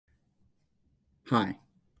Hi,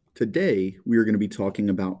 today we are going to be talking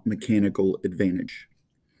about mechanical advantage.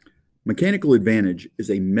 Mechanical advantage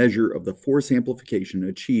is a measure of the force amplification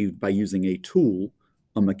achieved by using a tool,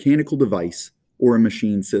 a mechanical device, or a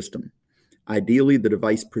machine system. Ideally, the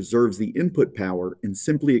device preserves the input power and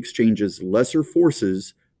simply exchanges lesser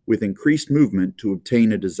forces with increased movement to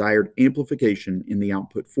obtain a desired amplification in the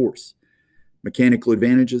output force. Mechanical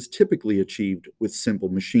advantage is typically achieved with simple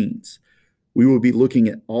machines. We will be looking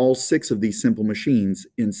at all 6 of these simple machines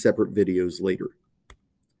in separate videos later.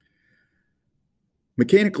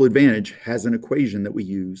 Mechanical advantage has an equation that we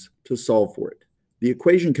use to solve for it. The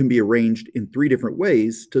equation can be arranged in 3 different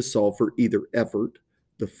ways to solve for either effort,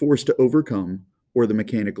 the force to overcome, or the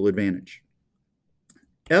mechanical advantage.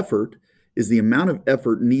 Effort is the amount of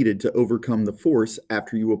effort needed to overcome the force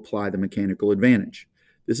after you apply the mechanical advantage.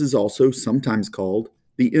 This is also sometimes called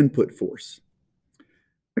the input force.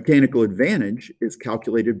 Mechanical advantage is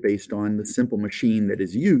calculated based on the simple machine that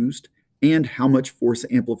is used and how much force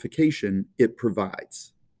amplification it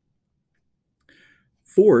provides.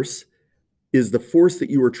 Force is the force that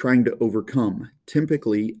you are trying to overcome,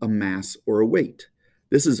 typically a mass or a weight.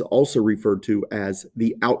 This is also referred to as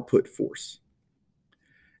the output force.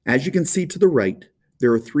 As you can see to the right,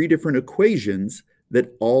 there are 3 different equations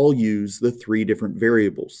that all use the 3 different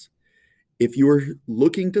variables. If you are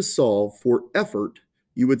looking to solve for effort,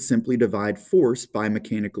 you would simply divide force by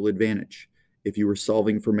mechanical advantage. If you were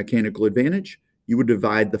solving for mechanical advantage, you would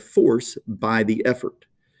divide the force by the effort.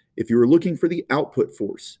 If you were looking for the output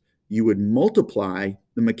force, you would multiply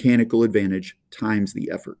the mechanical advantage times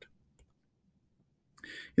the effort.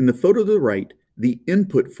 In the photo to the right, the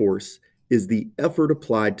input force is the effort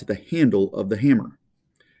applied to the handle of the hammer.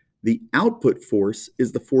 The output force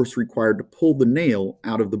is the force required to pull the nail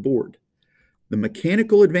out of the board. The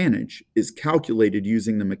mechanical advantage is calculated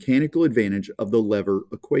using the mechanical advantage of the lever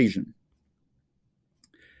equation.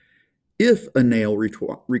 If a nail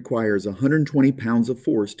requires 120 pounds of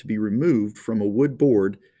force to be removed from a wood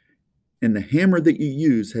board and the hammer that you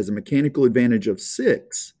use has a mechanical advantage of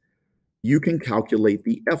 6, you can calculate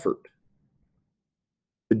the effort.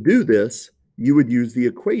 To do this, you would use the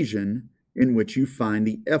equation in which you find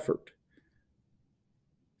the effort.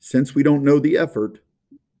 Since we don't know the effort,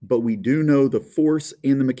 but we do know the force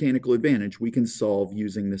and the mechanical advantage, we can solve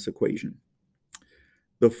using this equation.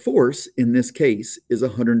 The force in this case is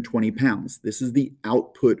 120 pounds. This is the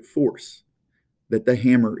output force that the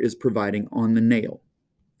hammer is providing on the nail.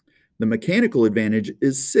 The mechanical advantage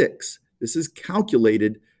is 6. This is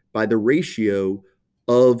calculated by the ratio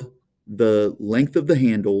of the length of the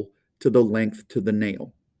handle to the length to the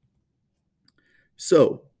nail.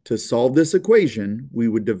 So, to solve this equation, we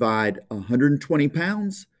would divide 120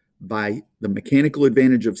 pounds by the mechanical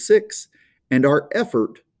advantage of 6, and our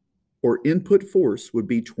effort or input force would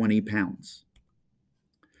be 20 pounds.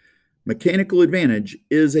 Mechanical advantage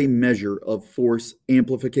is a measure of force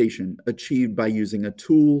amplification achieved by using a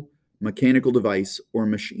tool, mechanical device, or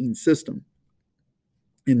machine system.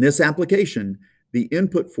 In this application, the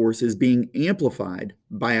input force is being amplified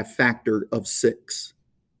by a factor of 6.